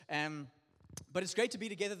But it's great to be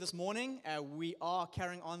together this morning. We are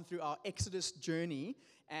carrying on through our Exodus journey.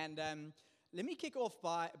 And let me kick off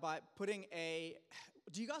by putting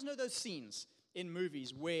do you guys know those scenes in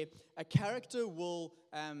movies where a character will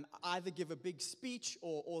either give a big speech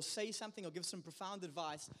or say something or give some profound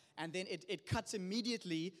advice, and then it cuts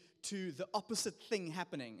immediately to the opposite thing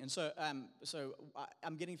happening? And so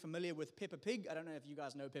I'm getting familiar with Peppa Pig. I don't know if you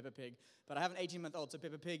guys know Peppa Pig, but I have an 18-month-old, so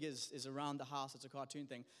Peppa Pig is around the house. It's a cartoon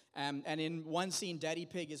thing. And in one scene, Daddy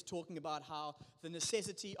Pig is talking about how the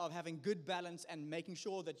necessity of having good balance and making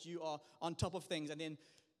sure that you are on top of things. And then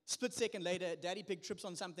split second later, Daddy Pig trips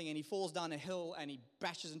on something and he falls down a hill and he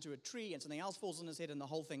bashes into a tree and something else falls on his head and the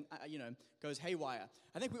whole thing, goes haywire.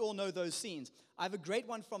 I think we all know those scenes. I have a great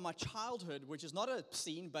one from my childhood, which is not a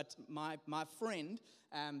scene, but my friend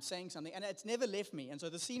saying something, and it's never left me. And so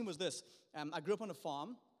the scene was this. I grew up on a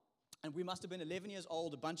farm, and we must have been 11 years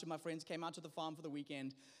old. A bunch of my friends came out to the farm for the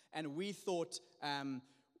weekend, and we thought,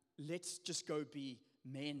 let's just go be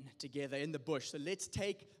men together in the bush. So let's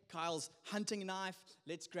take Kyle's hunting knife,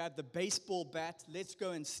 let's grab the baseball bat, let's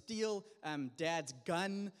go and steal Dad's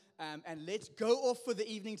gun, and let's go off for the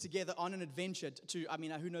evening together on an adventure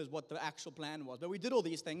who knows what the actual plan was. But we did all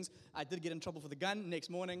these things. I did get in trouble for the gun next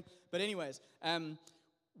morning. But anyways,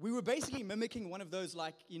 we were basically mimicking one of those,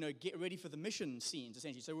 get ready for the mission scenes,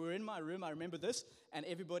 essentially. So we were in my room, I remember this, and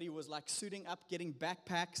everybody was suiting up, getting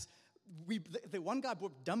backpacks. The one guy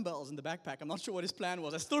brought dumbbells in the backpack. I'm not sure what his plan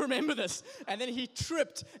was. I still remember this. And then he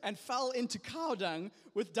tripped and fell into cow dung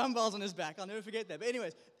with dumbbells on his back. I'll never forget that. But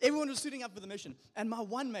anyways, everyone was suiting up for the mission. And my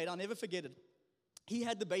one mate, I'll never forget it, he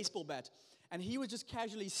had the baseball bat. And he was just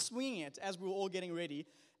casually swinging it as we were all getting ready.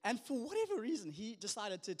 And for whatever reason, he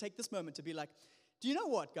decided to take this moment to be like, do you know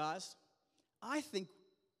what, guys? I think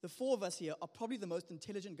the four of us here are probably the most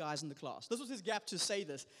intelligent guys in the class. This was his gap to say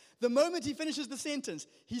this. The moment he finishes the sentence,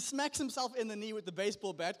 he smacks himself in the knee with the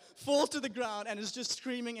baseball bat, falls to the ground, and is just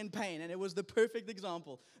screaming in pain. And it was the perfect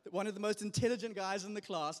example that one of the most intelligent guys in the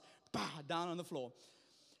class, down on the floor.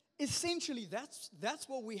 Essentially, that's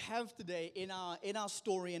what we have today in our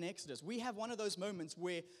story in Exodus. We have one of those moments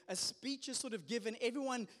where a speech is sort of given,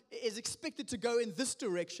 everyone is expected to go in this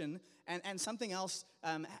direction, and something else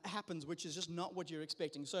happens, which is just not what you're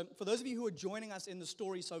expecting. So for those of you who are joining us in the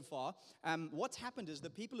story so far, what's happened is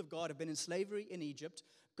the people of God have been in slavery in Egypt.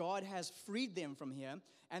 God has freed them from here,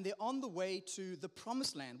 and they're on the way to the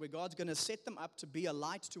promised land where God's going to set them up to be a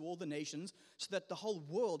light to all the nations so that the whole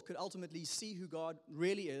world could ultimately see who God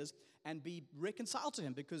really is and be reconciled to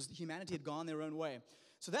him because humanity had gone their own way.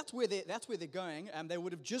 So that's where they're going. They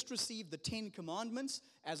would have just received the 10 Commandments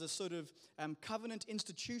as a sort of covenant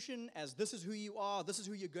institution, as this is who you are, this is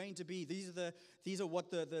who you're going to be. These are what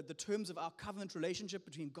the terms of our covenant relationship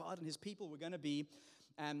between God and his people were going to be.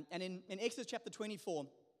 And in Exodus chapter 24,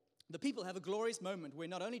 the people have a glorious moment where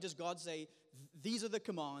not only does God say, these are the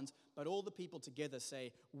commands, but all the people together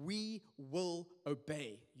say, we will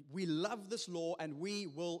obey. We love this law and we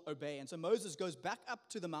will obey. And so Moses goes back up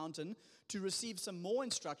to the mountain to receive some more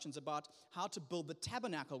instructions about how to build the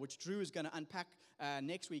tabernacle, which Drew is going to unpack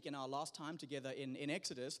next week in our last time together in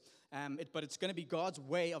Exodus. But it's going to be God's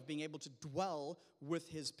way of being able to dwell with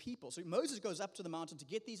his people. So Moses goes up to the mountain to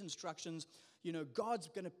get these instructions. God's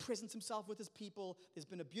going to presence himself with his people. There's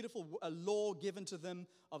been a beautiful law given to them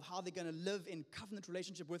of how they're going to live in covenant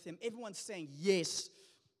relationship with him. Everyone's saying yes.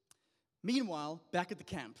 Meanwhile, back at the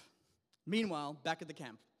camp.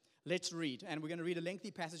 Let's read. And we're going to read a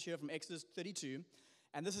lengthy passage here from Exodus 32.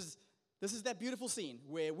 And this is that beautiful scene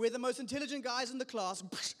where we're the most intelligent guys in the class.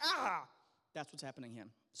 That's what's happening here.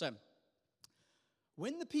 So,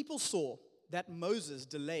 when the people saw that Moses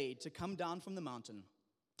delayed to come down from the mountain,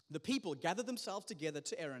 the people gathered themselves together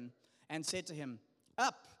to Aaron and said to him,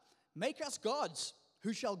 "Up, make us gods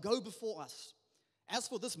who shall go before us. As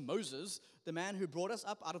for this Moses, the man who brought us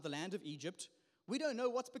up out of the land of Egypt, we don't know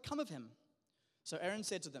what's become of him." So Aaron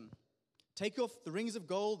said to them, "Take off the rings of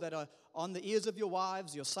gold that are on the ears of your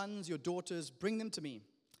wives, your sons, your daughters, bring them to me."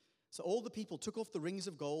 So all the people took off the rings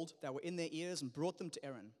of gold that were in their ears and brought them to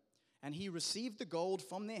Aaron. And he received the gold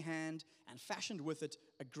from their hand and fashioned with it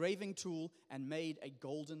a graving tool and made a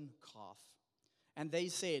golden calf. And they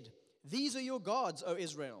said, "These are your gods, O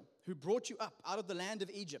Israel, who brought you up out of the land of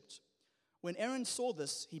Egypt." When Aaron saw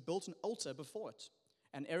this, he built an altar before it.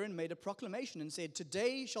 And Aaron made a proclamation and said,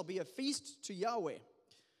 "Today shall be a feast to Yahweh."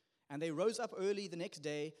 And they rose up early the next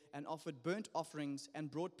day and offered burnt offerings and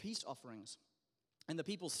brought peace offerings. And the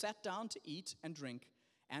people sat down to eat and drink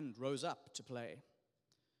and rose up to play.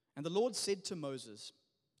 And the Lord said to Moses,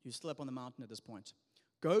 who's still up on the mountain at this point,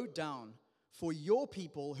 "Go down, for your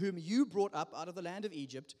people whom you brought up out of the land of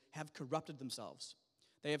Egypt have corrupted themselves.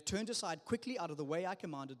 They have turned aside quickly out of the way I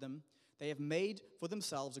commanded them. They have made for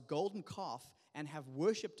themselves a golden calf and have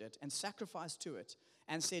worshipped it and sacrificed to it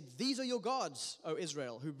and said, 'These are your gods, O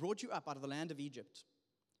Israel, who brought you up out of the land of Egypt.'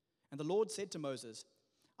 And the Lord said to Moses,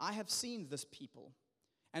 'I have seen this people,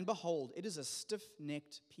 and behold, it is a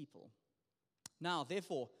stiff-necked people. Now,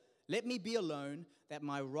 therefore, let me be alone, that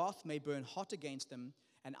my wrath may burn hot against them,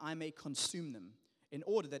 and I may consume them, in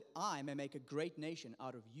order that I may make a great nation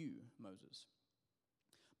out of you, Moses.'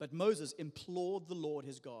 But Moses implored the Lord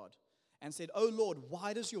his God, and said, 'O Lord,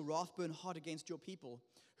 why does your wrath burn hot against your people,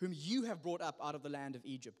 whom you have brought up out of the land of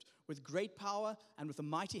Egypt, with great power and with a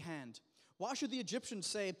mighty hand? Why should the Egyptians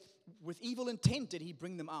say, with evil intent did he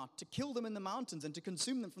bring them out, to kill them in the mountains and to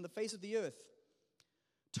consume them from the face of the earth?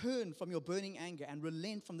 Turn from your burning anger and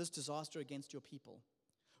relent from this disaster against your people.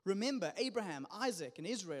 Remember Abraham, Isaac, and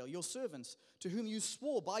Israel, your servants, to whom you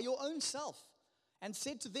swore by your own self, and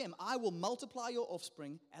said to them, I will multiply your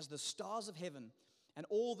offspring as the stars of heaven, and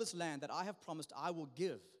all this land that I have promised I will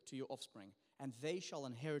give to your offspring, and they shall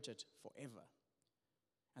inherit it forever.'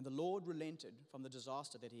 And the Lord relented from the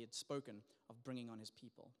disaster that he had spoken of bringing on his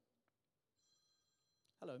people."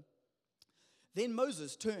 Hello. Then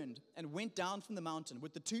Moses turned and went down from the mountain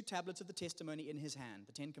with the 2 tablets of the testimony in his hand,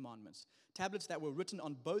 the 10 Commandments, tablets that were written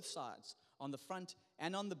on both sides, on the front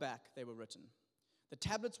and on the back they were written. The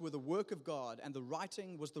tablets were the work of God, and the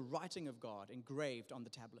writing was the writing of God engraved on the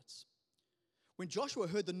tablets. When Joshua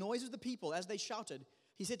heard the noise of the people as they shouted,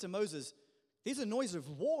 he said to Moses, "There's a noise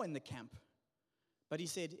of war in the camp." But he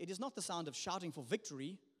said, "It is not the sound of shouting for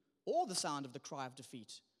victory or the sound of the cry of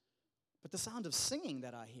defeat, but the sound of singing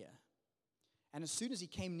that I hear." And as soon as he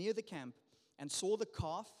came near the camp and saw the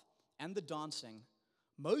calf and the dancing,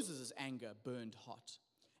 Moses' anger burned hot,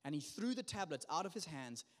 and he threw the tablets out of his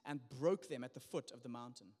hands and broke them at the foot of the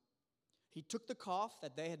mountain. He took the calf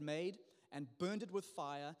that they had made and burned it with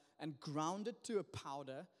fire and ground it to a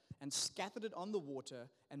powder and scattered it on the water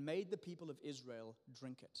and made the people of Israel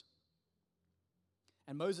drink it.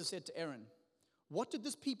 And Moses said to Aaron, "What did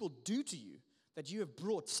this people do to you that you have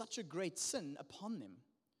brought such a great sin upon them?"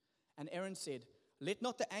 And Aaron said, "Let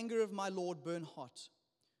not the anger of my Lord burn hot.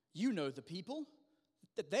 You know the people,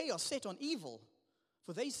 that they are set on evil.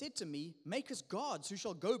 For they said to me, 'Make us gods who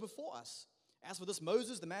shall go before us.' As for this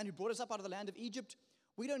Moses, the man who brought us up out of the land of Egypt,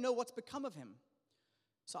 we don't know what's become of him."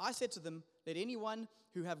 So I said to them, "Let anyone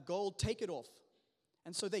who have gold take it off."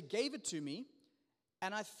 And so they gave it to me,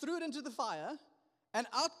 and I threw it into the fire, and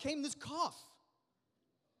out came this calf.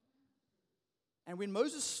 And when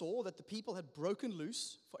Moses saw that the people had broken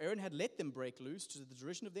loose, for Aaron had let them break loose to the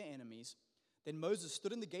derision of their enemies, then Moses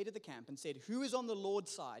stood in the gate of the camp and said, "Who is on the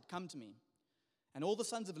Lord's side? Come to me." And all the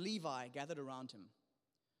sons of Levi gathered around him.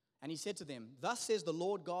 And he said to them, "Thus says the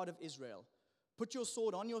Lord God of Israel, put your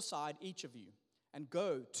sword on your side, each of you, and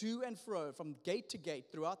go to and fro from gate to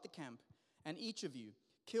gate throughout the camp, and each of you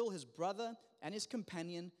kill his brother and his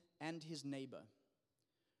companion and his neighbor."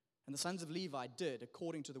 And the sons of Levi did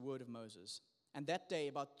according to the word of Moses. And that day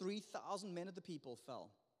about 3,000 men of the people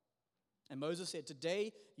fell. And Moses said,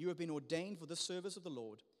 "Today you have been ordained for the service of the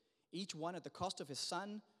Lord, each one at the cost of his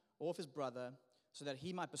son or of his brother, so that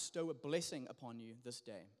he might bestow a blessing upon you this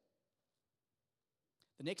day."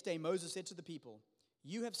 The next day Moses said to the people,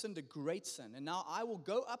 "You have sinned a great sin, and now I will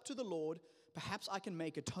go up to the Lord. Perhaps I can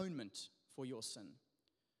make atonement for your sin."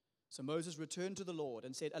 So Moses returned to the Lord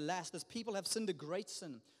and said, "Alas, this people have sinned a great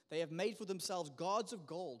sin. They have made for themselves gods of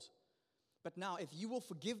gold. But now, if you will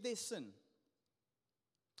forgive their sin,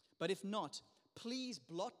 but if not, please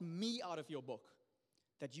blot me out of your book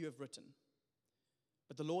that you have written."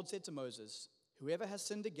 But the Lord said to Moses, "Whoever has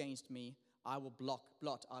sinned against me, I will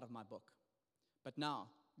blot out of my book. But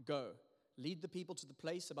now, go, lead the people to the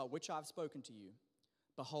place about which I have spoken to you.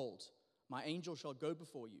 Behold, my angel shall go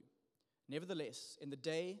before you. Nevertheless, in the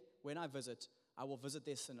day when I visit, I will visit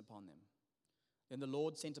their sin upon them." Then the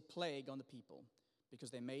Lord sent a plague on the people, because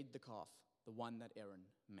they made the calf, the one that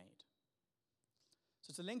Aaron made. So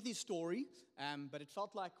it's a lengthy story, but it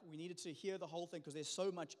felt like we needed to hear the whole thing because there's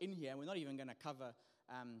so much in here, and we're not even going to cover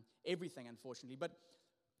everything, unfortunately. But,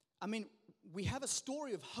 I mean, we have a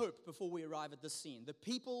story of hope before we arrive at this scene. The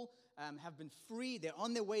people have been free. They're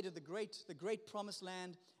on their way to the great promised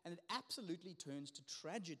land, and it absolutely turns to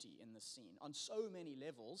tragedy in this scene on so many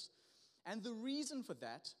levels. And the reason for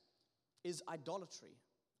that is idolatry.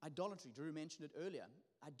 Idolatry, Drew mentioned it earlier.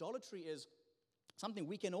 Idolatry is something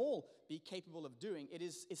we can all be capable of doing. It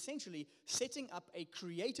is essentially setting up a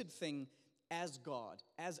created thing as God,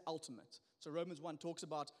 as ultimate. So Romans 1 talks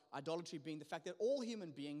about idolatry being the fact that all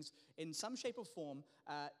human beings, in some shape or form,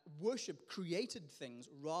 worship created things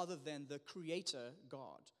rather than the creator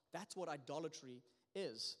God. That's what idolatry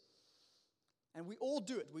is. And we all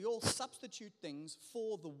do it. We all substitute things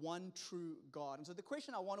for the one true God. And so the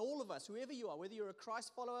question I want all of us, whoever you are, whether you're a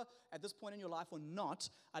Christ follower at this point in your life or not,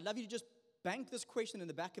 I'd love you to just bank this question in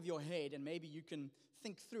the back of your head, and maybe you can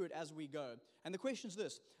think through it as we go. And the question is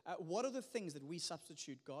this: what are the things that we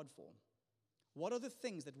substitute God for? What are the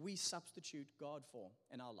things that we substitute God for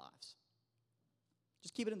in our lives?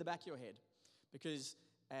 Just keep it in the back of your head, because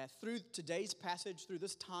through today's passage, through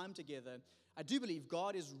this time together, I do believe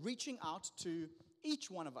God is reaching out to each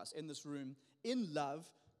one of us in this room in love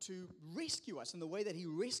to rescue us in the way that He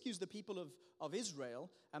rescues the people of Israel.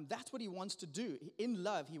 And that's what He wants to do. In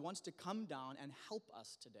love, He wants to come down and help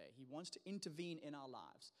us today. He wants to intervene in our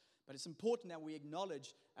lives. But it's important that we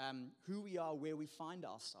acknowledge who we are, where we find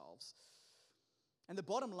ourselves. And the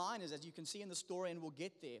bottom line is, as you can see in the story, and we'll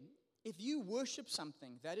get there, if you worship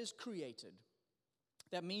something that is created,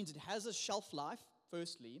 that means it has a shelf life,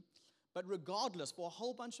 firstly, but regardless, for a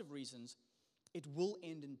whole bunch of reasons, it will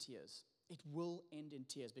end in tears. It will end in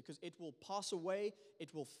tears because it will pass away,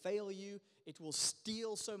 it will fail you, it will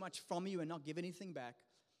steal so much from you and not give anything back.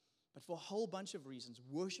 But for a whole bunch of reasons,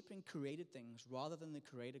 worshiping created things rather than the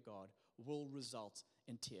creator God will result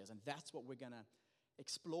in tears. And that's what we're going to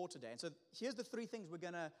explore today. And so here's the three things we're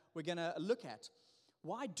gonna look at.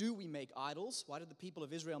 Why do we make idols? Why did the people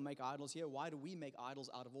of Israel make idols here? Why do we make idols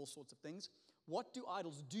out of all sorts of things? What do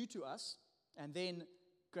idols do to us? And then,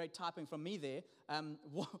 great typing from me there,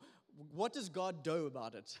 what does God do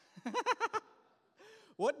about it?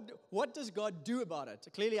 What does God do about it?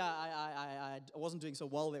 Clearly, I wasn't doing so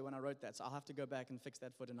well there when I wrote that, so I'll have to go back and fix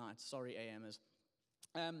that for tonight. Sorry, AMers.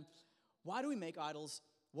 Why do we make idols?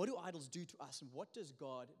 What do idols do to us, and what does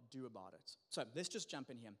God do about it? So let's just jump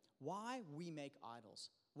in here. Why we make idols?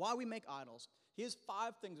 Why we make idols? Here's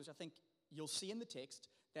 5 things which I think you'll see in the text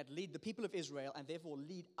that lead the people of Israel, and therefore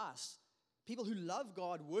lead us, people who love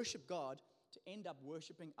God, worship God, to end up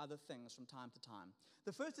worshiping other things from time to time.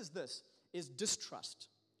 The first is this, is distrust.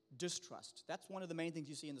 Distrust. That's one of the main things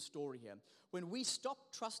you see in the story here. When we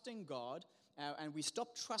stop trusting God, and we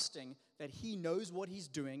stop trusting that He knows what He's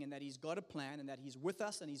doing and that He's got a plan and that He's with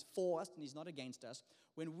us and He's for us and He's not against us,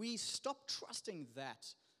 when we stop trusting that,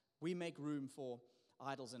 we make room for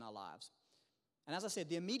idols in our lives. And as I said,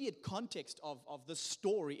 the immediate context of this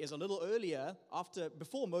story is a little earlier,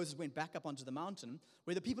 before Moses went back up onto the mountain,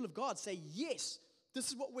 where the people of God say, yes, this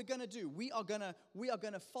is what we're going to do. We are going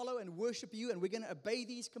to follow and worship you, and we're going to obey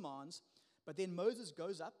these commands. But then Moses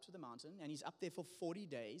goes up to the mountain, and he's up there for 40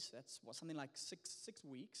 days. That's something like six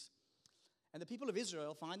weeks. And the people of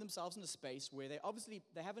Israel find themselves in a space where they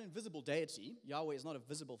have an invisible deity. Yahweh is not a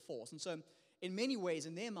visible force. And so in many ways,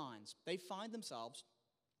 in their minds, they find themselves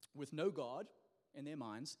with no God in their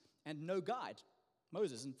minds and no guide.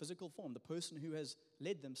 Moses in physical form, the person who has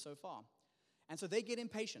led them so far. And so they get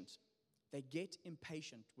impatient. They get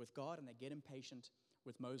impatient with God, and they get impatient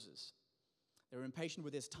with Moses. They're impatient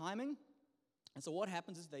with His timing. And so what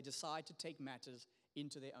happens is they decide to take matters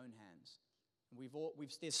into their own hands. And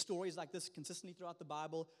there's stories like this consistently throughout the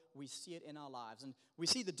Bible. We see it in our lives. And we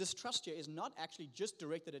see the distrust here is not actually just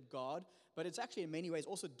directed at God, but it's actually in many ways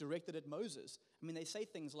also directed at Moses. I mean, they say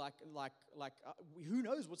things like who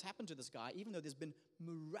knows what's happened to this guy? Even though there's been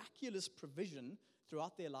miraculous provision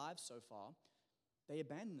throughout their lives so far, they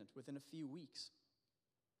abandon it within a few weeks.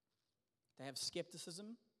 They have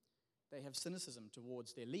skepticism. They have cynicism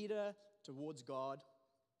towards their leader, towards God.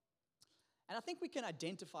 And I think we can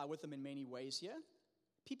identify with them in many ways here.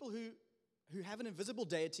 People who have an invisible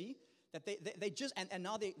deity that they just, and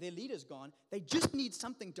now their leader's gone, they just need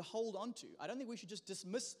something to hold on to. I don't think we should just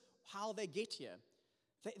dismiss how they get here.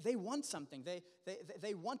 They want something.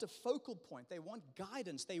 They want a focal point. They want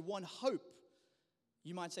guidance. They want hope.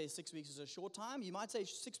 You might say 6 weeks is a short time. You might say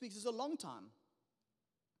 6 weeks is a long time.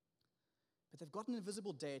 But they've got an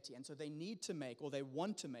invisible deity, and so they need to make, or they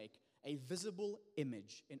want to make, a visible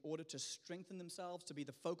image in order to strengthen themselves, to be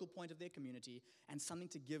the focal point of their community, and something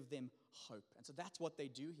to give them hope. And so that's what they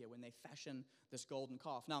do here when they fashion this golden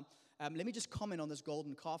calf. Now, let me just comment on this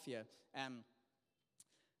golden calf here.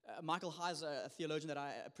 Michael Heiser, a theologian that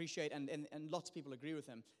I appreciate, and lots of people agree with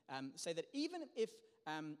him, say that even if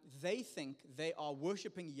they think they are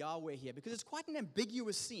worshiping Yahweh here, because it's quite an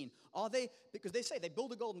ambiguous scene. Because they say they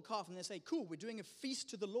build a golden calf and they say, cool, we're doing a feast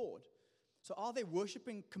to the Lord. So are they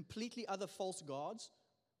worshiping completely other false gods,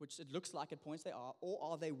 which it looks like at points they are, or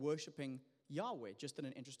are they worshiping Yahweh just in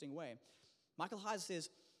an interesting way? Michael Heiser says,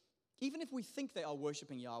 even if we think they are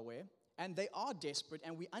worshiping Yahweh and they are desperate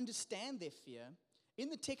and we understand their fear, in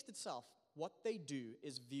the text itself, what they do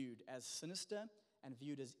is viewed as sinister and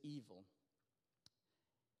viewed as evil.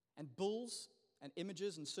 And bulls and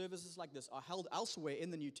images and services like this are held elsewhere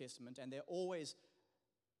in the New Testament, and they always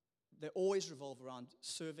revolve around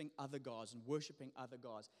serving other gods and worshiping other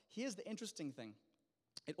gods. Here's the interesting thing.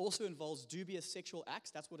 It also involves dubious sexual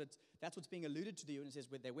acts. That's what's being alluded to when it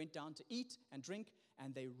says where they went down to eat and drink,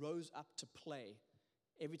 and they rose up to play.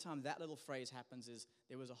 Every time that little phrase happens,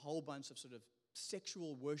 there was a whole bunch of sort of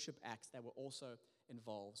sexual worship acts that were also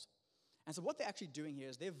involved. And so what they're actually doing here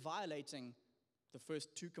is they're violating the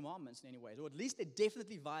first two commandments in any way, or at least they're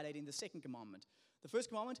definitely violating the second commandment. The first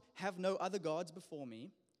commandment, have no other gods before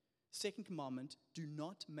me. Second commandment, do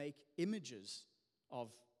not make images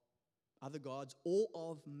of other gods or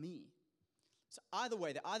of me. So either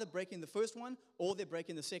way, they're either breaking the first one or they're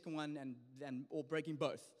breaking the second one or breaking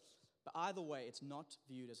both. But either way, it's not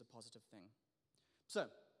viewed as a positive thing. So,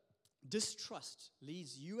 distrust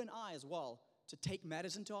leads you and I as well to take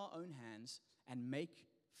matters into our own hands and make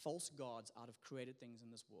false gods out of created things in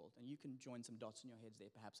this world. And you can join some dots in your heads there,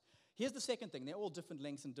 perhaps. Here's the second thing. They're all different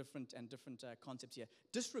lengths and different concepts here.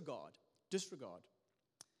 Disregard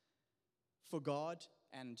for God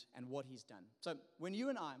and what He's done. So when you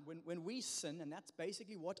and I, when we sin, and that's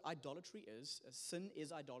basically what idolatry is. Sin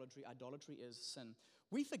is idolatry. Idolatry is sin.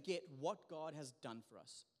 We forget what God has done for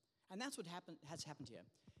us. And that's what has happened here.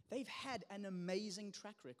 They've had an amazing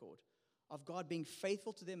track record of God being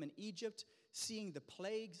faithful to them in Egypt, seeing the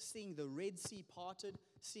plagues, seeing the Red Sea parted,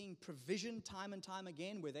 seeing provision time and time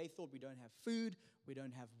again where they thought we don't have food, we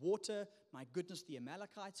don't have water. My goodness, the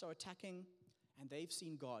Amalekites are attacking. And they've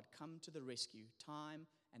seen God come to the rescue time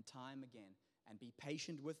and time again and be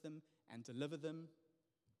patient with them and deliver them.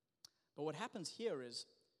 But what happens here is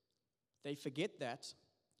they forget that.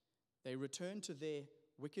 They return to their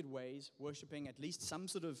wicked ways, worshiping at least some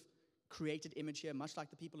sort of created image here, much like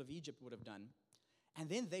the people of Egypt would have done. And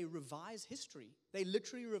then they revise history. They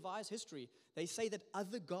literally revise history. They say that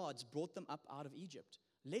other gods brought them up out of Egypt.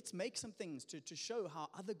 Let's make some things to show how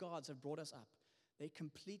other gods have brought us up. They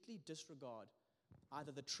completely disregard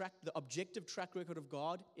either the objective track record of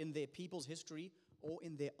God in their people's history or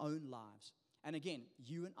in their own lives. And again,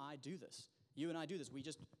 you and I do this. We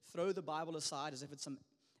just throw the Bible aside as if it's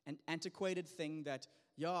an antiquated thing that,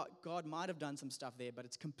 yeah, God might have done some stuff there, but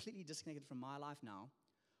it's completely disconnected from my life now.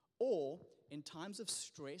 Or in times of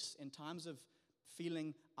stress, in times of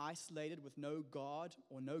feeling isolated with no God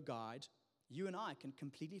or no guide, you and I can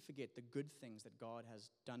completely forget the good things that God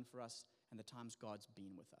has done for us and the times God's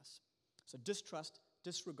been with us. So distrust,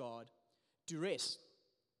 disregard, duress.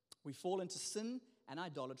 We fall into sin and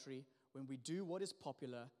idolatry when we do what is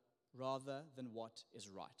popular rather than what is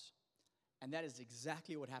right. And that is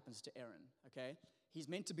exactly what happens to Aaron, okay? He's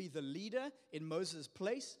meant to be the leader in Moses'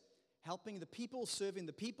 place, helping the people, serving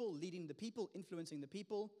the people, leading the people, influencing the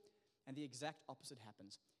people. And the exact opposite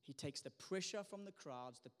happens. He takes the pressure from the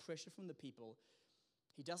crowds, the pressure from the people.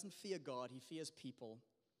 He doesn't fear God, he fears people.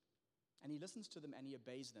 And he listens to them and he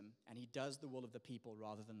obeys them. And he does the will of the people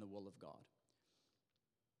rather than the will of God.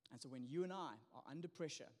 And so when you and I are under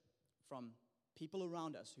pressure from people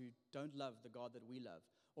around us who don't love the God that we love,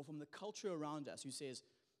 or from the culture around us who says,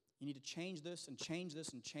 you need to change this and change this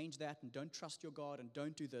and change that and don't trust your God and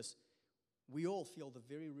don't do this, we all feel the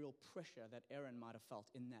very real pressure that Aaron might have felt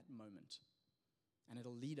in that moment. And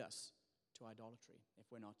it'll lead us to idolatry if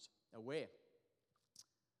we're not aware.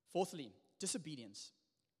 Fourthly, disobedience.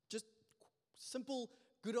 Just simple,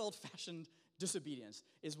 good old-fashioned disobedience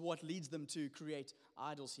is what leads them to create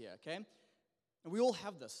idols here, okay? And we all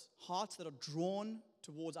have this, hearts that are drawn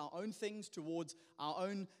towards our own things, towards our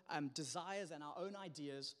own desires and our own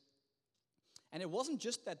ideas. And it wasn't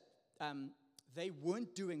just that they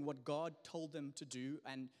weren't doing what God told them to do,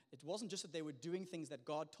 and it wasn't just that they were doing things that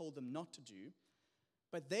God told them not to do,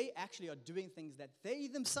 but they actually are doing things that they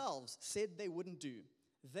themselves said they wouldn't do.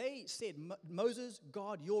 They said, Moses,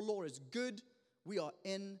 God, your law is good, we are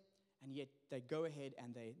in, and yet they go ahead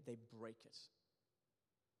and they break it.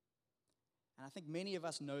 And I think many of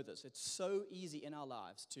us know this. It's so easy in our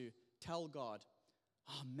lives to tell God,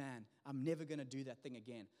 oh man, I'm never going to do that thing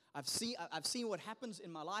again. I've seen what happens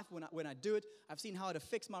in my life when I do it. I've seen how it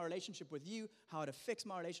affects my relationship with you, how it affects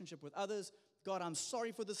my relationship with others. God, I'm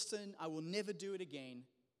sorry for this sin. I will never do it again.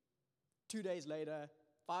 2 days later,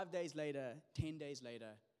 5 days later, 10 days later,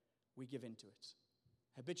 we give into it.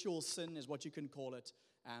 Habitual sin is what you can call it.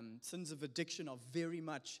 Sins of addiction are very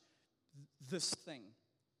much this thing.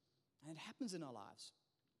 And it happens in our lives.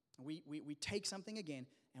 We take something again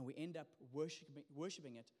and we end up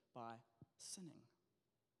worshiping it by sinning.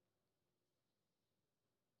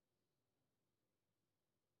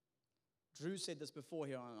 Drew said this before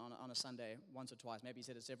here on a Sunday, once or twice. Maybe he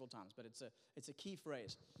said it several times, but it's a key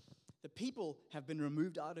phrase. The people have been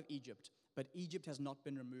removed out of Egypt. but Egypt has not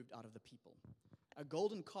been removed out of the people. A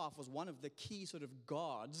golden calf was one of the key sort of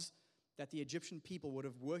gods that the Egyptian people would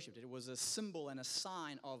have worshipped. It was a symbol and a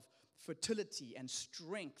sign of fertility and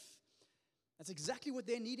strength. That's exactly what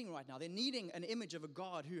they're needing right now. They're needing an image of a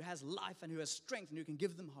God who has life and who has strength and who can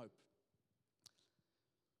give them hope.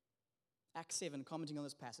 Acts 7, commenting on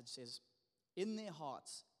this passage, says, in their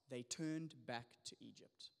hearts, they turned back to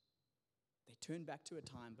Egypt. They turned back to a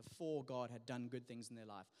time before God had done good things in their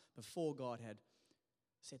life, before God had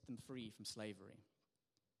set them free from slavery.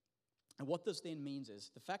 And what this then means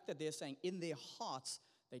is the fact that they're saying in their hearts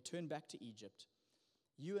they turn back to Egypt.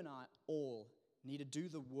 You and I all need to do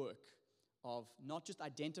the work of not just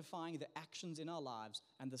identifying the actions in our lives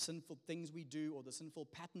and the sinful things we do or the sinful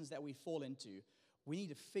patterns that we fall into. We need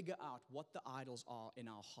to figure out what the idols are in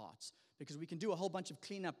our hearts, because we can do a whole bunch of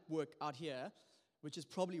cleanup work out here, which is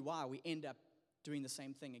probably why we end up doing the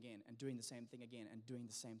same thing again and doing the same thing again and doing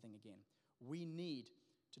the same thing again. We need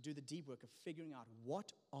to do the deep work of figuring out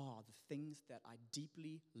what are the things that I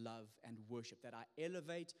deeply love and worship, that I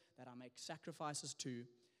elevate, that I make sacrifices to,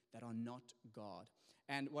 that are not God.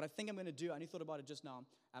 And what I think I'm going to do, I only thought about it just now,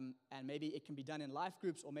 and maybe it can be done in life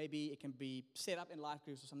groups, or maybe it can be set up in life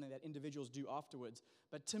groups or something that individuals do afterwards.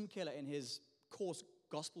 But Tim Keller, in his course,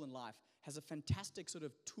 Gospel in Life, has a fantastic sort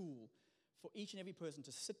of tool for each and every person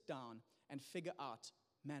to sit down and figure out,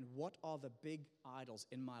 man, what are the big idols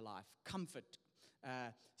in my life? Comfort,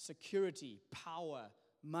 security, power,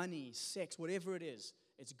 money, sex, whatever it is.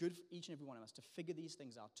 It's good for each and every one of us to figure these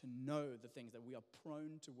things out, to know the things that we are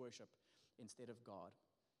prone to worship instead of God.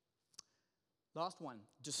 Last one,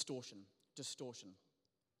 distortion. Distortion.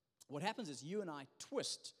 What happens is you and I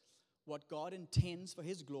twist what God intends for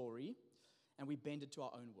His glory, and we bend it to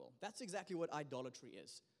our own will. That's exactly what idolatry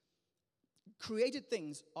is. Created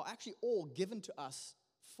things are actually all given to us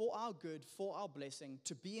for our good, for our blessing,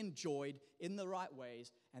 to be enjoyed in the right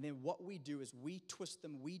ways. And then what we do is we twist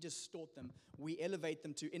them, we distort them, we elevate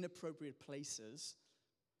them to inappropriate places.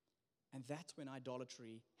 And that's when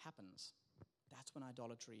idolatry happens. That's when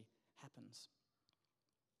idolatry happens.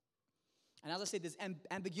 And as I said, there's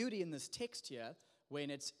ambiguity in this text here, when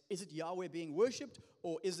is it Yahweh being worshipped,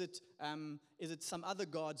 or is it some other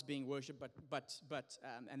gods being worshipped,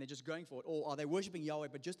 and they're just going for it, or are they worshiping Yahweh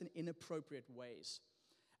but just in inappropriate ways?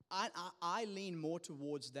 I lean more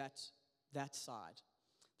towards that side,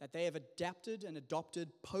 that they have adapted and adopted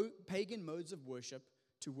pagan modes of worship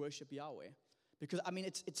to worship Yahweh. Because,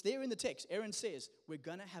 it's there in the text. Aaron says, we're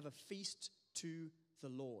going to have a feast to the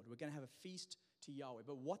Lord. We're going to have a feast to Yahweh.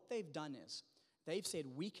 But what they've done is, they've said,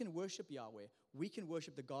 we can worship Yahweh, we can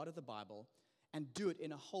worship the God of the Bible, and do it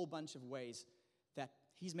in a whole bunch of ways that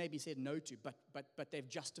He's maybe said no to, but they've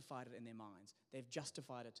justified it in their minds. They've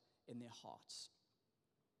justified it in their hearts.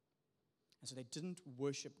 And so they didn't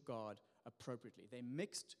worship God appropriately. They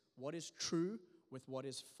mixed what is true with what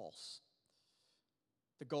is false.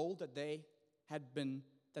 The gold that they had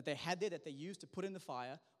there, that they used to put in the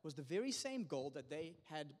fire, was the very same gold that they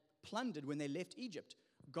had plundered when they left Egypt.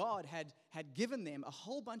 God had given them a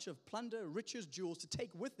whole bunch of plunder, riches, jewels to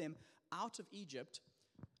take with them out of Egypt.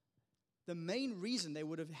 The main reason they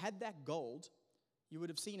would have had that gold, you would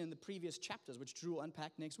have seen in the previous chapters, which Drew will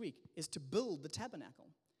unpack next week, is to build the tabernacle.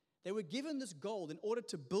 They were given this gold in order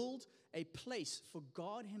to build a place for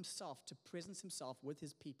God Himself to presence Himself with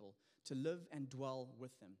His people, to live and dwell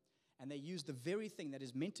with them. And they use the very thing that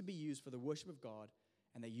is meant to be used for the worship of God,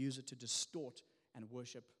 and they use it to distort and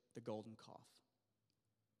worship the golden calf.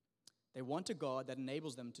 They want a God that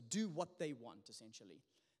enables them to do what they want, essentially.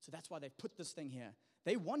 So that's why they've put this thing here.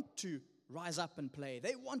 They want to rise up and play.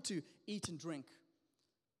 They want to eat and drink.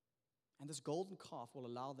 And this golden calf will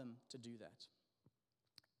allow them to do that.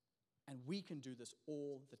 And we can do this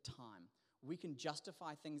all the time. We can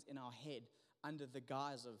justify things in our head under the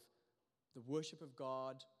guise of the worship of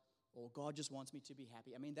God, or God just wants me to be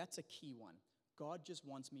happy. That's a key one. God just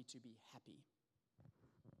wants me to be happy.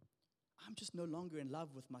 I'm just no longer in love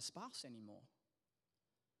with my spouse anymore.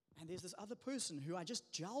 And there's this other person who I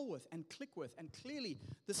just gel with and click with, and clearly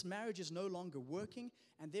this marriage is no longer working,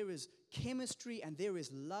 and there is chemistry, and there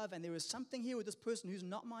is love, and there is something here with this person who's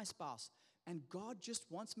not my spouse, and God just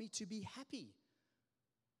wants me to be happy.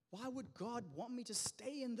 Why would God want me to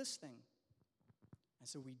stay in this thing? And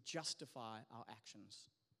so we justify our actions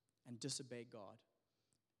and disobey God.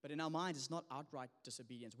 But in our minds, it's not outright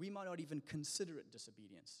disobedience. We might not even consider it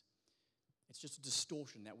disobedience. It's just a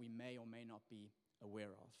distortion that we may or may not be aware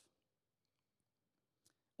of.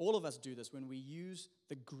 All of us do this when we use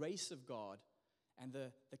the grace of God and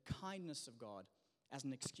the kindness of God as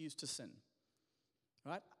an excuse to sin.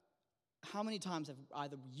 Right? How many times have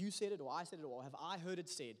either you said it, or I said it, or have I heard it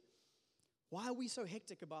said, Why are we so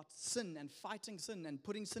hectic about sin and fighting sin and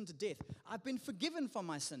putting sin to death? I've been forgiven from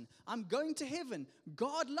my sin. I'm going to heaven.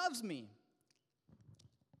 God loves me.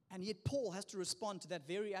 And yet Paul has to respond to that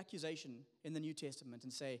very accusation in the New Testament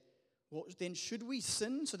and say, well, then should we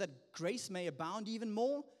sin so that grace may abound even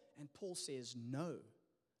more? And Paul says, no,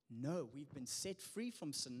 we've been set free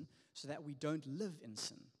from sin so that we don't live in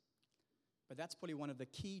sin. But that's probably one of the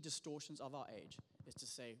key distortions of our age, is to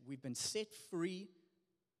say, we've been set free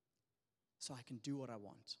so I can do what I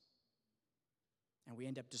want. And we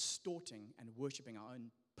end up distorting and worshiping our own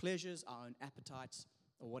pleasures, our own appetites,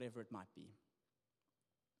 or whatever it might be.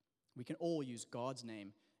 We can all use God's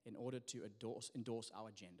name in order to endorse our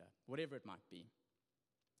agenda, whatever it might be.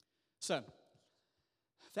 So,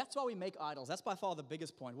 that's why we make idols. That's by far the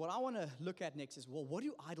biggest point. What I want to look at next is, well, what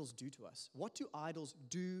do idols do to us? What do idols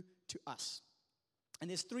do to us? And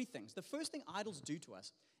there's three things. The first thing idols do to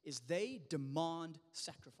us is they demand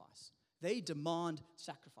sacrifice. They demand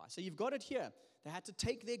sacrifice. So you've got it here. They had to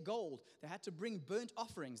take their gold. They had to bring burnt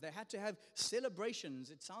offerings. They had to have celebrations.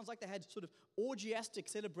 It sounds like they had sort of orgiastic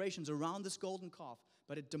celebrations around this golden calf,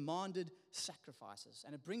 but it demanded sacrifices.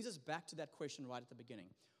 And it brings us back to that question right at the beginning.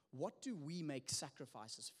 What do we make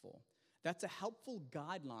sacrifices for? That's a helpful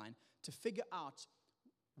guideline to figure out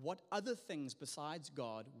what other things besides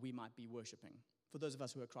God we might be worshiping. For those of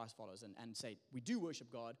us who are Christ followers and say, we do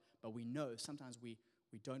worship God, but we know sometimes we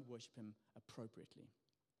don't worship Him appropriately.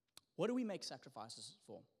 What do we make sacrifices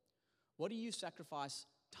for? What do you sacrifice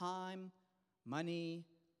time, money,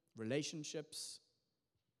 relationships,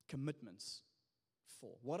 commitments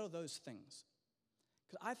for? What are those things?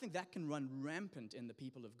 Because I think that can run rampant in the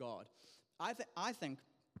people of God. I think,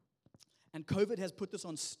 and COVID has put this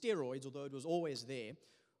on steroids, although it was always there,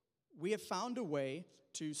 we have found a way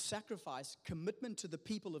to sacrifice commitment to the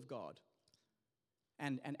people of God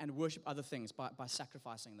and worship other things by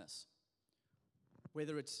sacrificing this.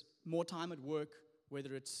 Whether it's more time at work,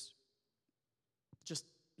 whether it's just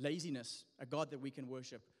laziness, a God that we can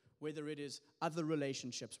worship, whether it is other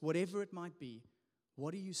relationships, whatever it might be,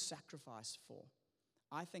 what do you sacrifice for?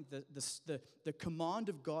 I think the command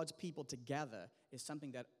of God's people to gather is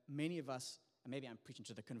something that many of us, and maybe I'm preaching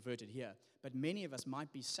to the converted here, but many of us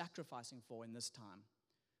might be sacrificing for in this time.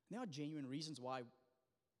 And there are genuine reasons why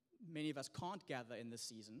many of us can't gather in this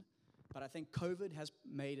season, but I think COVID has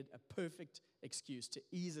made it a perfect excuse to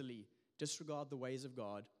easily disregard the ways of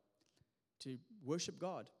God, to worship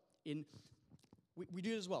God. We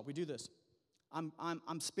do it as well. We do this.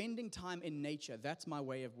 I'm spending time in nature. That's my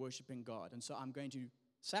way of worshiping God. And so I'm going to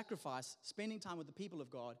sacrifice spending time with the people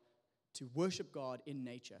of God to worship God in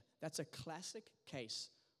nature. That's a classic case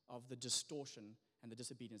of the distortion and the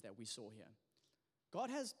disobedience that we saw here. God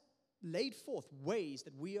has laid forth ways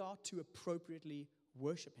that we are to appropriately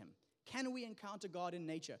worship Him. Can we encounter God in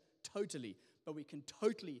nature? Totally. But we can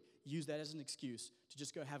totally use that as an excuse to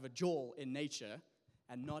just go have a jaw in nature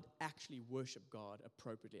and not actually worship God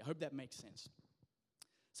appropriately. I hope that makes sense.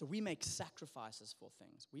 So we make sacrifices for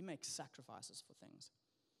things. We make sacrifices for things.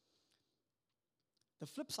 The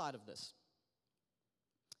flip side of this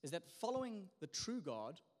is that following the true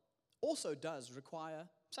God also does require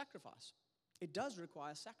sacrifice. It does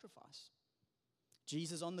require sacrifice.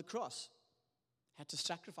 Jesus on the cross had to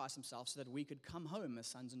sacrifice Himself so that we could come home as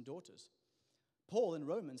sons and daughters. Paul in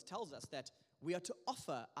Romans tells us that we are to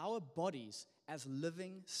offer our bodies as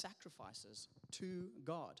living sacrifices to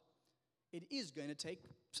God. It is going to take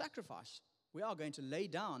sacrifice. We are going to lay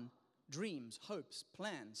down dreams, hopes,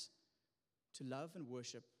 plans to love and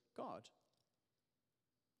worship God.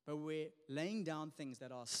 But we're laying down things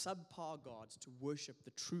that are subpar gods to worship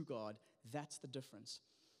the true God. That's the difference.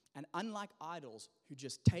 And unlike idols who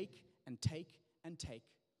just take and take and take,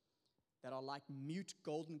 that are like mute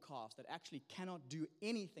golden calves that actually cannot do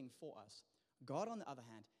anything for us, God, on the other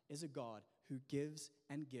hand, is a God who gives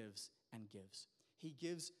and gives and gives. He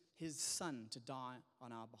gives His Son to die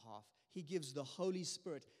on our behalf. He gives the Holy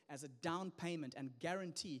Spirit as a down payment and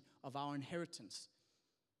guarantee of our inheritance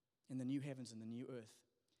in the new heavens and the new earth.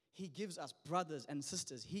 He gives us brothers and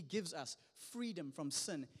sisters. He gives us freedom from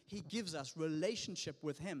sin. He gives us relationship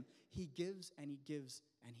with Him. He gives and He gives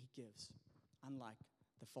and He gives, unlike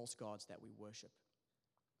the false gods that we worship.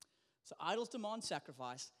 So idols demand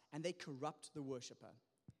sacrifice, and they corrupt the worshiper.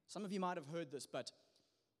 Some of you might have heard this, but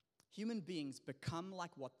human beings become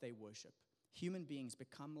like what they worship. Human beings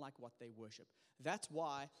become like what they worship. That's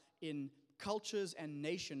why in cultures and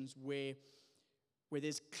nations where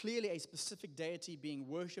there's clearly a specific deity being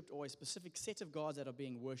worshipped or a specific set of gods that are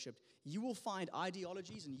being worshipped, you will find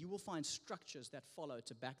ideologies and you will find structures that follow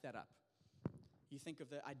to back that up. You think of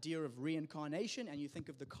the idea of reincarnation, and you think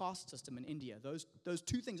of the caste system in India. Those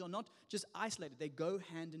two things are not just isolated. They go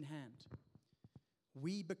hand in hand.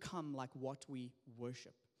 We become like what we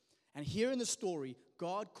worship. And here in the story,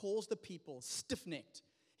 God calls the people stiff-necked.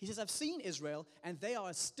 He says, I've seen Israel, and they are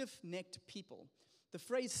a stiff-necked people. The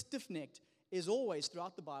phrase stiff-necked is always,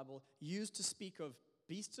 throughout the Bible, used to speak of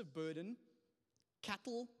beasts of burden,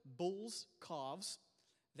 cattle, bulls, calves,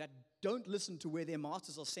 that don't listen to where their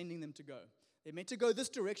masters are sending them to go. They're meant to go this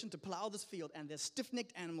direction to plow this field, and their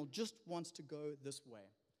stiff-necked animal just wants to go this way.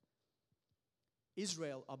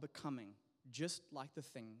 Israel are becoming just like the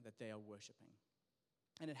thing that they are worshiping.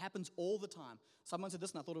 And it happens all the time. Someone said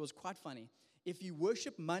this, and I thought it was quite funny. If you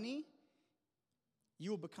worship money,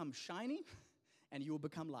 you will become shiny, and you will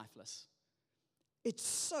become lifeless. It's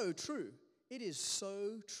so true. It is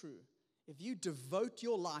so true. If you devote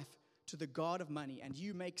your life to the God of money and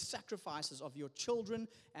you make sacrifices of your children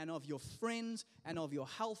and of your friends and of your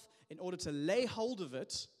health in order to lay hold of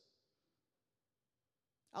it,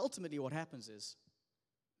 ultimately what happens is,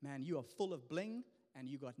 man, you are full of bling and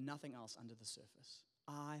you got nothing else under the surface.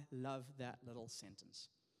 I love that little sentence.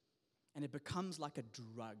 And it becomes like a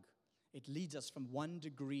drug. It leads us from one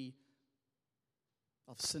degree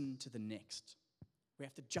of sin to the next. We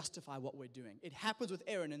have to justify what we're doing. It happens with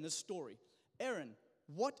Aaron in this story. Aaron,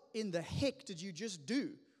 what in the heck did you just do?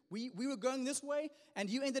 We were going this way, and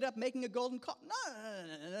you ended up making a golden calf.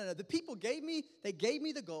 No. The people gave me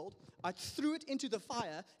the gold. I threw it into the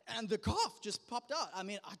fire, and the calf just popped out. I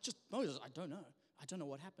mean, Moses, I don't know. I don't know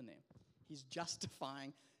what happened there. He's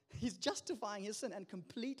justifying his sin and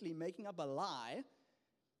completely making up a lie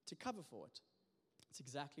to cover for it. It's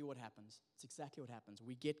exactly what happens.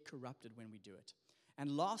 We get corrupted when we do it.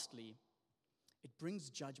 And lastly, it brings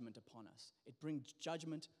judgment upon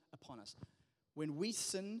us. When we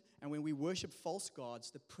sin and when we worship false gods,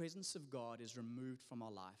 the presence of God is removed from our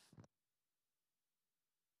life.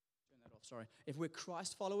 Turn that off, sorry. If we're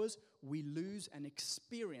Christ followers, we lose an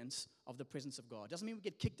experience of the presence of God. Doesn't mean we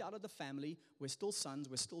get kicked out of the family. We're still sons,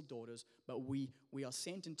 we're still daughters, but we are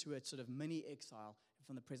sent into a sort of mini exile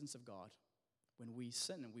from the presence of God when we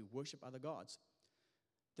sin and we worship other gods.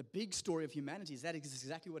 The big story of humanity is that is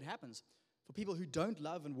exactly what happens. For people who don't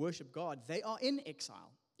love and worship God, they are in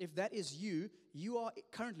exile. If that is you, you are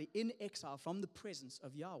currently in exile from the presence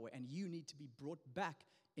of Yahweh, and you need to be brought back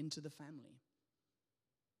into the family.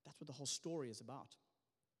 That's what the whole story is about.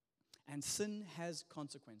 And sin has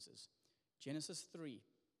consequences. Genesis 3,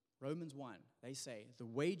 Romans 1, they say, the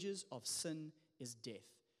wages of sin is death.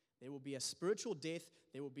 There will be a spiritual death,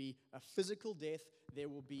 there will be a physical death, there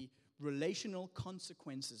will be relational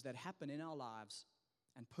consequences that happen in our lives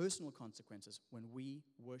and personal consequences when we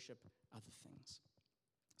worship other things.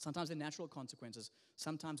 Sometimes they're natural consequences.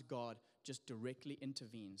 Sometimes God just directly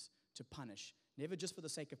intervenes to punish, never just for the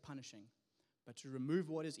sake of punishing, but to remove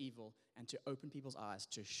what is evil and to open people's eyes,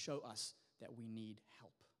 to show us that we need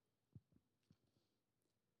help.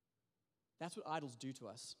 That's what idols do to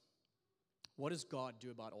us. What does God do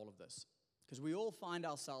about all of this? Because we all find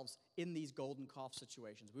ourselves in these golden calf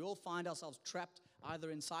situations. We all find ourselves trapped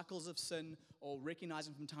either in cycles of sin or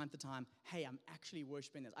recognizing from time to time, hey, I'm actually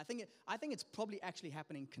worshiping this. I think it's probably actually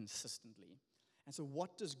happening consistently. And so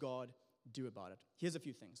what does God do about it? Here's a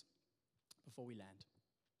few things before we land.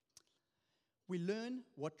 We learn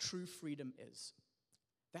what true freedom is.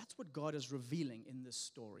 That's what God is revealing in this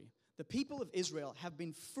story. The people of Israel have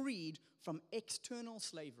been freed from external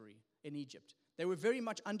slavery in Egypt. They were very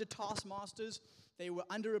much under taskmasters. They were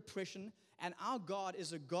under oppression. And our God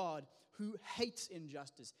is a God who hates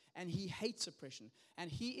injustice and he hates oppression. And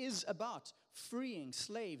he is about freeing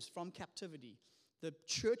slaves from captivity. The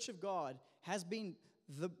church of God has been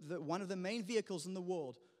one of the main vehicles in the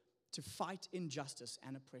world to fight injustice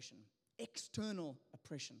and oppression, external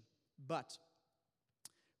oppression. But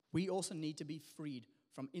we also need to be freed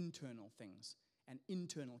from internal things and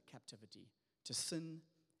internal captivity to sin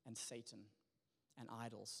and Satan and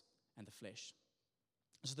idols and the flesh.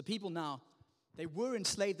 So the people now, they were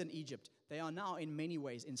enslaved in Egypt. They are now in many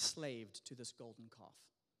ways enslaved to this golden calf.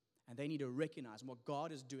 And they need to recognize, and what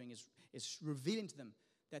God is doing is revealing to them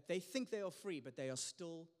that they think they are free, but they are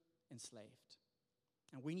still enslaved.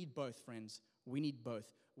 And we need both, friends. We need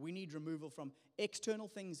both. We need removal from external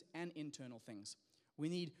things and internal things. We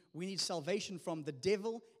need salvation from the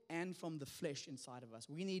devil and from the flesh inside of us.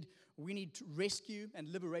 We need rescue and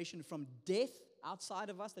liberation from death outside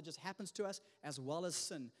of us that just happens to us, as well as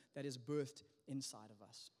sin that is birthed inside of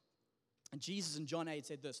us. And Jesus in John 8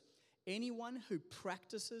 said this, anyone who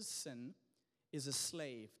practices sin is a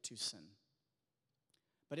slave to sin.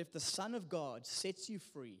 But if the Son of God sets you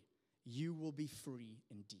free, you will be free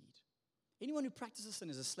indeed. Anyone who practices sin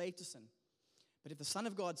is a slave to sin. But if the Son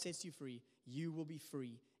of God sets you free, you will be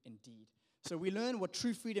free indeed. So we learn what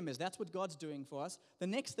true freedom is. That's what God's doing for us. The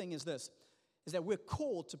next thing is this, is that we're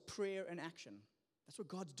called to prayer and action. That's what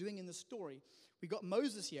God's doing in the story. We got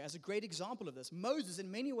Moses here as a great example of this. Moses, in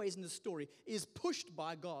many ways in the story, is pushed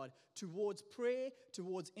by God towards prayer,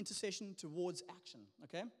 towards intercession, towards action.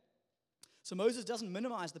 Okay? So Moses doesn't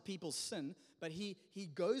minimize the people's sin, but he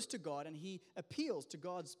goes to God and he appeals to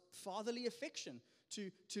God's fatherly affection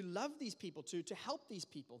to love these people, to help these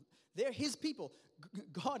people. They're his people.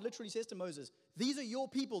 God literally says to Moses, these are your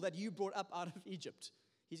people that you brought up out of Egypt.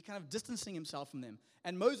 He's kind of distancing himself from them.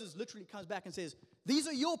 And Moses literally comes back and says, these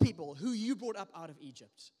are your people who you brought up out of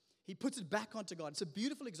Egypt. He puts it back onto God. It's a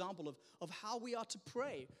beautiful example of how we are to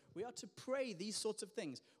pray. We are to pray these sorts of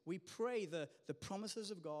things. We pray the promises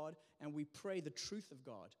of God, and we pray the truth of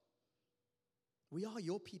God. We are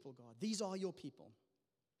your people, God. These are your people.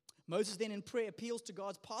 Moses then in prayer appeals to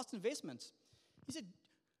God's past investments. He said,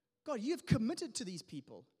 God, you've committed to these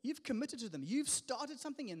people. You've committed to them. You've started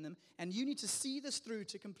something in them, and you need to see this through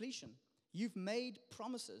to completion. You've made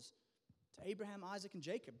promises to Abraham, Isaac, and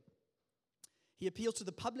Jacob. He appeals to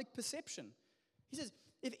the public perception. He says,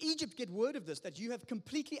 if Egypt get word of this, that you have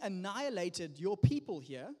completely annihilated your people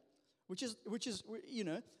here, which is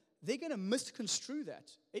they're going to misconstrue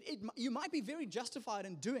that. You might be very justified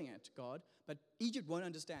in doing it, God, but Egypt won't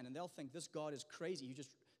understand, and they'll think this God is crazy. He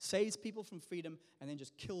just saves people from freedom and then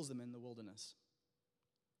just kills them in the wilderness.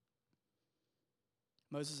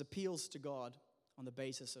 Moses appeals to God on the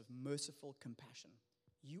basis of merciful compassion.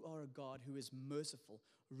 You are a God who is merciful.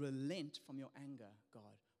 Relent from your anger,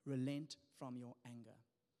 God. Relent from your anger.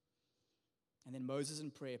 And then Moses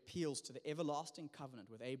in prayer appeals to the everlasting covenant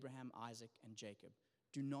with Abraham, Isaac, and Jacob.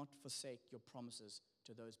 Do not forsake your promises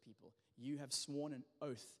to those people. You have sworn an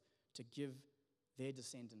oath to give their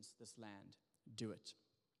descendants this land. Do it.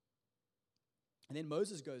 And then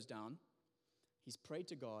Moses goes down. He's prayed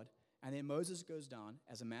to God. And then Moses goes down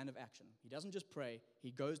as a man of action. He doesn't just pray.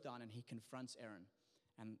 He goes down and he confronts Aaron.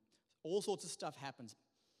 And all sorts of stuff happens,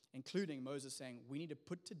 including Moses saying, we need to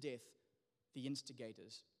put to death the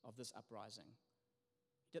instigators of this uprising.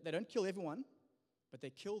 They don't kill everyone, but they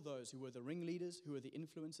kill those who were the ringleaders, who were the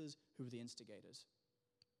influencers, who were the instigators.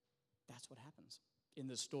 That's what happens in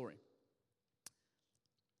this story.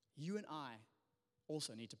 You and I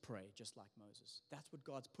also need to pray just like Moses. That's what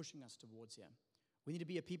God's pushing us towards here. We need to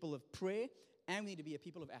be a people of prayer, and we need to be a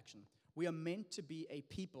people of action. We are meant to be a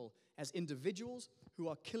people as individuals who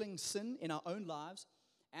are killing sin in our own lives,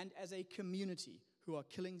 and as a community who are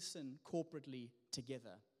killing sin corporately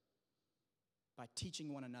together by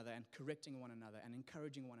teaching one another and correcting one another and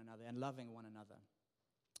encouraging one another and loving one another.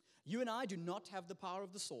 You and I do not have the power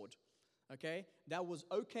of the sword, okay? That was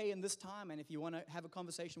okay in this time, and if you want to have a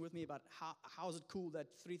conversation with me about how is it cool that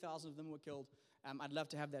 3,000 of them were killed, I'd love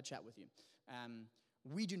to have that chat with you.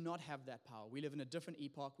 We do not have that power. We live in a different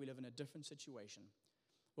epoch. We live in a different situation.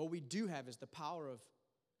 What we do have is the power of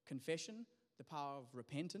confession, the power of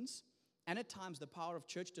repentance, and at times the power of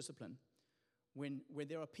church discipline. When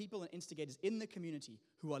there are people and instigators in the community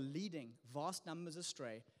who are leading vast numbers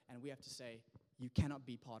astray, and we have to say, you cannot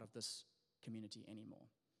be part of this community anymore.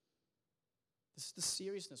 This is the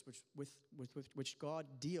seriousness with which God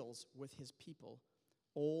deals with his people,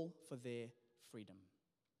 all for their freedom.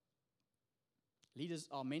 Leaders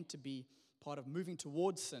are meant to be part of moving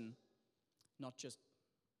towards sin, not just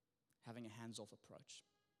having a hands-off approach.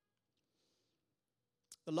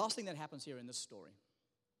 The last thing that happens here in this story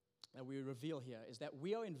that we reveal here is that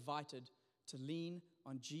we are invited to lean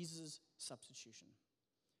on Jesus' substitution.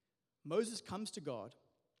 Moses comes to God.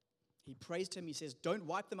 He prays to him. He says, don't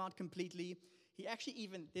wipe them out completely. He actually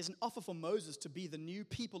there's an offer for Moses to be the new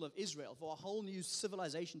people of Israel, for a whole new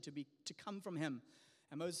civilization to come from him.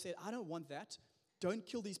 And Moses said, I don't want that. Don't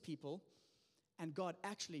kill these people. And God,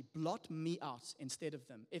 actually blot me out instead of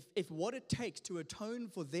them. If what it takes to atone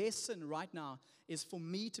for their sin right now is for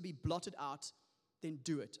me to be blotted out, then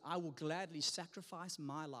do it. I will gladly sacrifice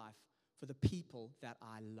my life for the people that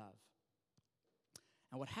I love.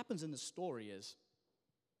 And what happens in the story is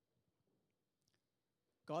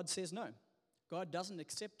God says no. God doesn't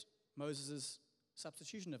accept Moses'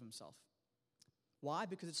 substitution of himself. Why?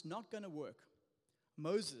 Because it's not going to work.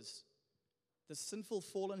 Moses, the sinful,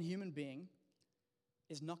 fallen human being,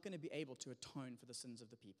 is not going to be able to atone for the sins of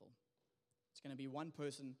the people. It's going to be one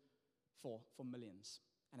person for millions,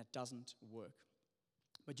 and it doesn't work.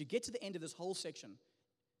 But you get to the end of this whole section,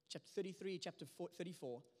 chapter 33, chapter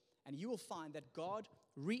 34, and you will find that God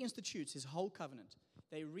reinstitutes his whole covenant.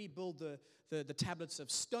 They rebuild the tablets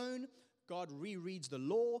of stone. God rereads the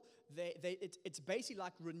law. It's basically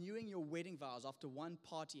like renewing your wedding vows after one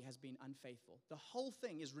party has been unfaithful. The whole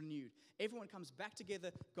thing is renewed. Everyone comes back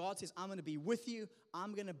together. God says, I'm going to be with you.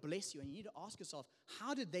 I'm going to bless you. And you need to ask yourself,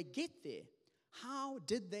 how did they get there? How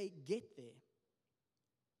did they get there?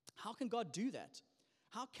 How can God do that?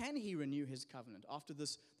 How can he renew his covenant after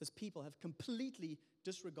this people have completely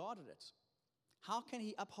disregarded it? How can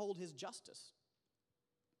he uphold his justice?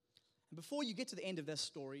 And before you get to the end of this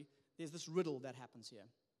story, there's this riddle that happens here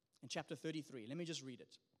in chapter 33. Let me just read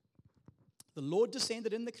it. The Lord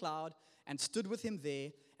descended in the cloud and stood with him there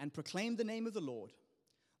and proclaimed the name of the Lord.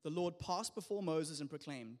 The Lord passed before Moses and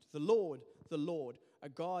proclaimed, the Lord, a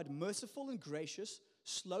God merciful and gracious,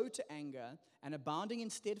 slow to anger, and abounding in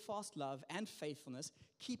steadfast love and faithfulness,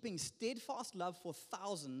 keeping steadfast love for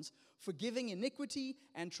thousands, forgiving iniquity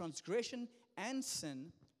and transgression and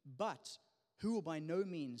sin, but who will by no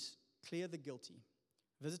means clear the guilty,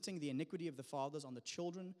 visiting the iniquity of the fathers on the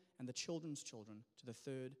children and the children's children to the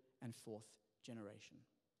third and fourth generation.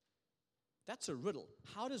 That's a riddle.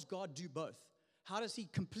 How does God do both? How does he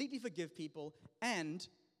completely forgive people and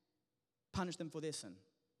punish them for their sin?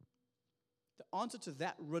 The answer to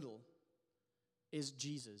that riddle is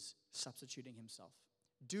Jesus substituting himself,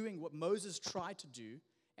 doing what Moses tried to do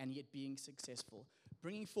and yet being successful,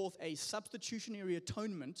 bringing forth a substitutionary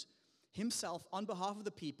atonement himself on behalf of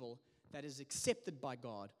the people that is accepted by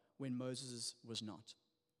God when Moses was not.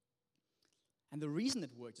 And the reason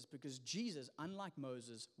it worked is because Jesus, unlike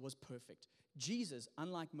Moses, was perfect. Jesus,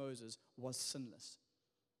 unlike Moses, was sinless.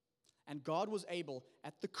 And God was able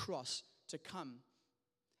at the cross to come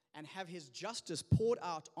and have his justice poured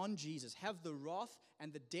out on Jesus, have the wrath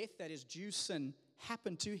and the death that is due sin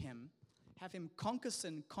happen to him, have him conquer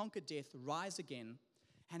sin, conquer death, rise again,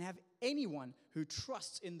 and have anyone who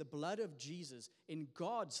trusts in the blood of Jesus, in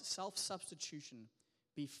God's self-substitution,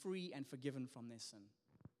 be free and forgiven from their sin.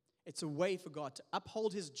 It's a way for God to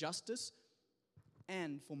uphold his justice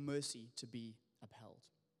and for mercy to be upheld.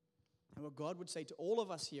 And what God would say to all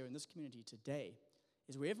of us here in this community today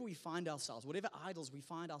is wherever we find ourselves, whatever idols we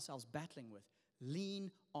find ourselves battling with,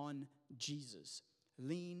 lean on Jesus.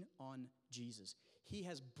 Lean on Jesus. He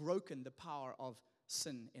has broken the power of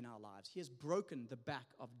sin in our lives. He has broken the back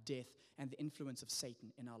of death and the influence of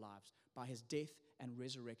Satan in our lives by his death and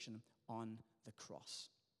resurrection on the cross.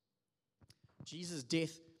 Jesus'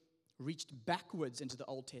 death reached backwards into the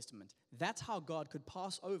Old Testament. That's how God could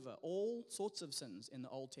pass over all sorts of sins in the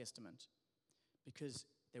Old Testament, because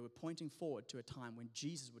they were pointing forward to a time when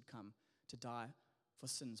Jesus would come to die for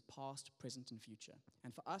sins past, present, and future.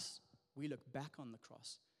 And for us, we look back on the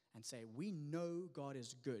cross and say, we know God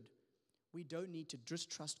is good. We don't need to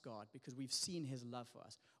distrust God because we've seen his love for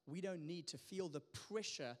us. We don't need to feel the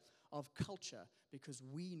pressure of culture because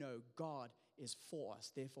we know God is for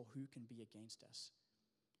us. Therefore, who can be against us?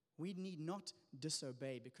 We need not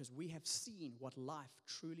disobey because we have seen what life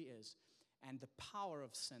truly is, and the power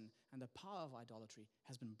of sin and the power of idolatry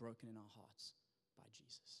has been broken in our hearts by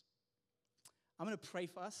Jesus. I'm going to pray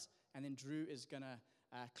for us, and then Drew is going to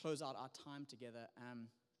close out our time together.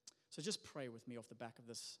 So just pray with me off the back of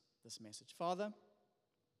this message. Father,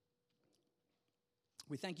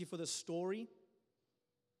 we thank you for this story.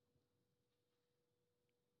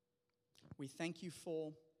 We thank you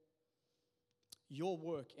for your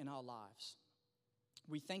work in our lives.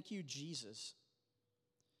 We thank you, Jesus,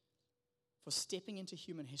 for stepping into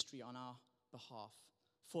human history on our behalf,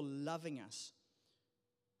 for loving us.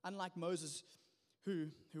 Unlike Moses,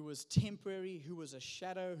 who was temporary, who was a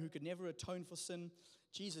shadow, who could never atone for sin,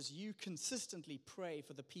 Jesus, you consistently pray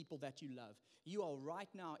for the people that you love. You are right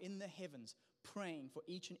now in the heavens praying for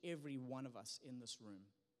each and every one of us in this room.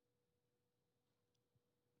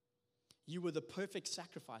 You were the perfect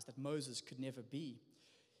sacrifice that Moses could never be.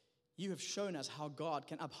 You have shown us how God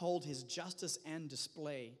can uphold his justice and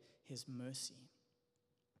display his mercy.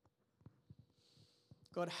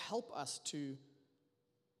 God, help us to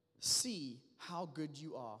see how good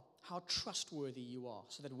you are, how trustworthy you are,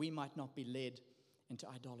 so that we might not be led into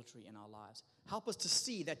idolatry in our lives. Help us to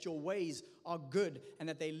see that your ways are good and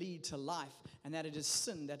that they lead to life, and that it is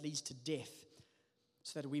sin that leads to death,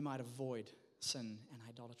 so that we might avoid sin and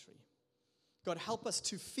idolatry. God, help us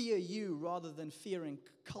to fear you rather than fearing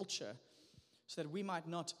culture, so that we might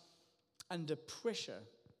not, under pressure,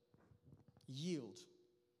 yield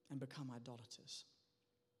and become idolaters.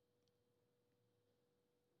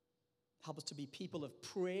 Help us to be people of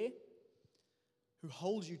prayer who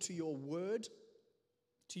hold you to your word,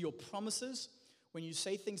 to your promises. When you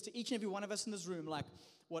say things to each and every one of us in this room, like,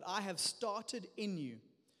 what I have started in you,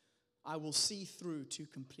 I will see through to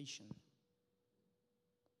completion.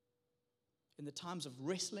 In the times of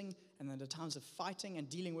wrestling and in the times of fighting and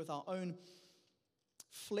dealing with our own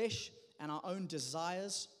flesh and our own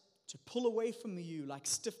desires, to pull away from you like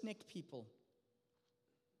stiff-necked people.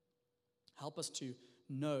 Help us to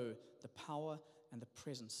know the power and the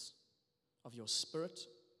presence of your Spirit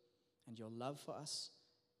and your love for us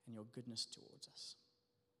and your goodness towards us.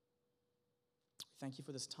 Thank you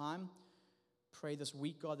for this time. Pray this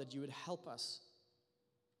week, God, that you would help us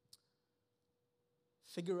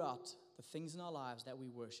figure out the things in our lives that we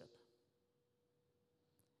worship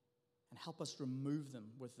and help us remove them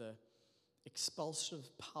with the expulsive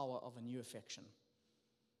power of a new affection.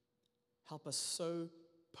 Help us so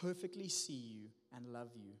perfectly see you and love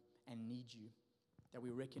you and need you that we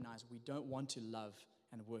recognize we don't want to love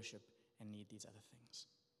and worship and need these other things.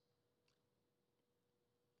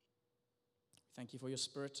 Thank you for your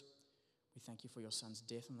Spirit. We thank you for your Son's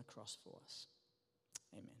death on the cross for us.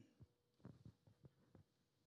 Amen.